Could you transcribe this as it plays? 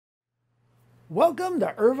Welcome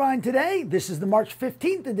to Irvine Today. This is the March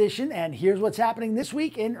 15th edition, and here's what's happening this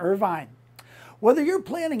week in Irvine. Whether you're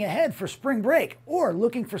planning ahead for spring break or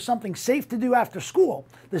looking for something safe to do after school,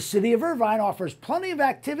 the City of Irvine offers plenty of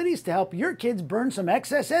activities to help your kids burn some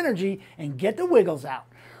excess energy and get the wiggles out.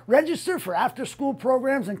 Register for after-school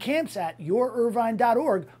programs and camps at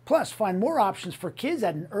yourirvine.org, plus find more options for kids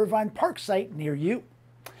at an Irvine Park site near you.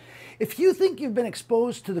 If you think you've been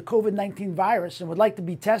exposed to the COVID-19 virus and would like to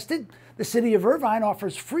be tested, the City of Irvine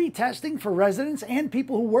offers free testing for residents and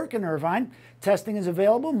people who work in Irvine. Testing is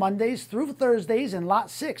available Mondays through Thursdays in Lot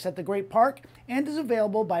 6 at the Great Park and is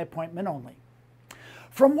available by appointment only.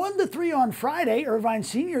 From 1 to 3 on Friday, Irvine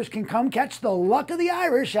seniors can come catch the luck of the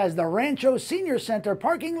Irish as the Rancho Senior Center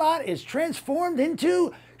parking lot is transformed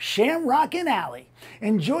into Shamrockin Alley.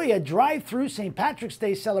 Enjoy a drive-through St. Patrick's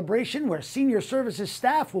Day celebration where senior services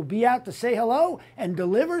staff will be out to say hello and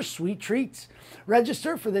deliver sweet treats.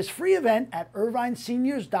 Register for this free event at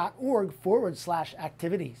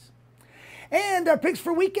irvineseniors.org/activities. And our picks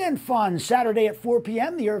for weekend fun. Saturday at 4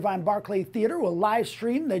 p.m., the Irvine Barclay Theater will live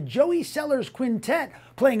stream the Joey Sellers Quintet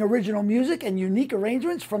playing original music and unique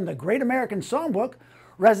arrangements from the Great American Songbook.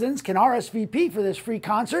 Residents can RSVP for this free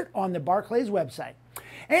concert on the Barclays website.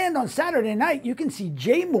 And on Saturday night, you can see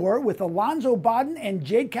Jay Moore with Alonzo Bodden and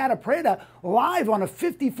Jade Catta-Preta live on a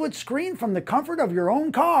 50-foot screen from the comfort of your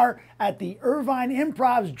own car at the Irvine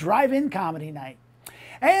Improv's Drive-In Comedy Night.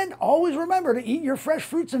 And always remember to eat your fresh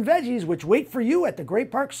fruits and veggies, which wait for you at the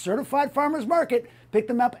Great Park Certified Farmers Market. Pick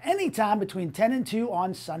them up anytime between 10 and 2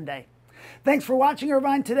 on Sunday. Thanks for watching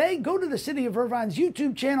Irvine Today. Go to the City of Irvine's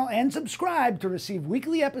YouTube channel and subscribe to receive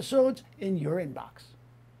weekly episodes in your inbox.